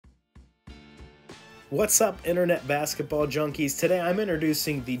What's up, Internet Basketball Junkies? Today I'm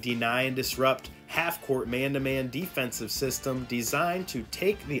introducing the Deny and Disrupt half-court man-to-man defensive system designed to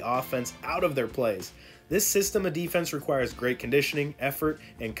take the offense out of their plays. This system of defense requires great conditioning, effort,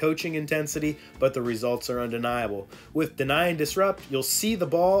 and coaching intensity, but the results are undeniable. With Deny and Disrupt, you'll see the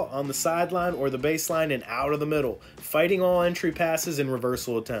ball on the sideline or the baseline and out of the middle, fighting all entry passes and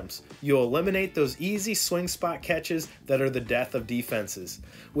reversal attempts. You'll eliminate those easy swing spot catches that are the death of defenses.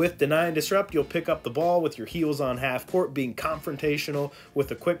 With Deny and Disrupt, you'll pick up the ball with your heels on half court, being confrontational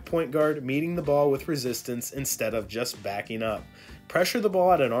with a quick point guard meeting the ball with resistance instead of just backing up. Pressure the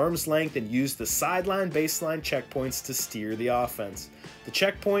ball at an arm's length and use the sideline baseline checkpoints to steer the offense. The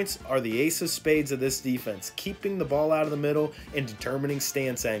checkpoints are the ace of spades of this defense, keeping the ball out of the middle and determining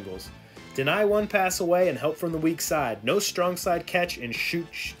stance angles. Deny one pass away and help from the weak side. No strong side catch and shoot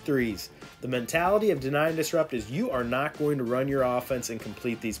threes. The mentality of Deny and Disrupt is you are not going to run your offense and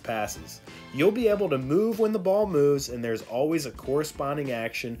complete these passes. You'll be able to move when the ball moves, and there's always a corresponding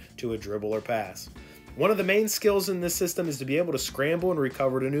action to a dribble or pass. One of the main skills in this system is to be able to scramble and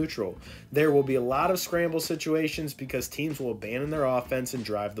recover to neutral. There will be a lot of scramble situations because teams will abandon their offense and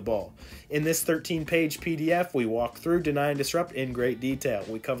drive the ball. In this 13-page PDF, we walk through Deny and Disrupt in great detail.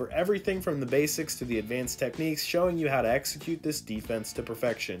 We cover everything from the basics to the advanced techniques, showing you how to execute this defense to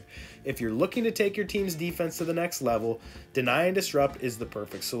perfection. If you're looking to take your team's defense to the next level, Deny and Disrupt is the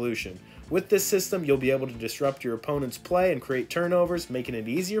perfect solution. With this system, you'll be able to disrupt your opponent's play and create turnovers, making it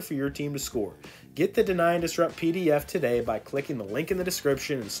easier for your team to score. Get the Deny and Disrupt PDF today by clicking the link in the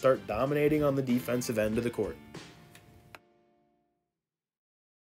description and start dominating on the defensive end of the court.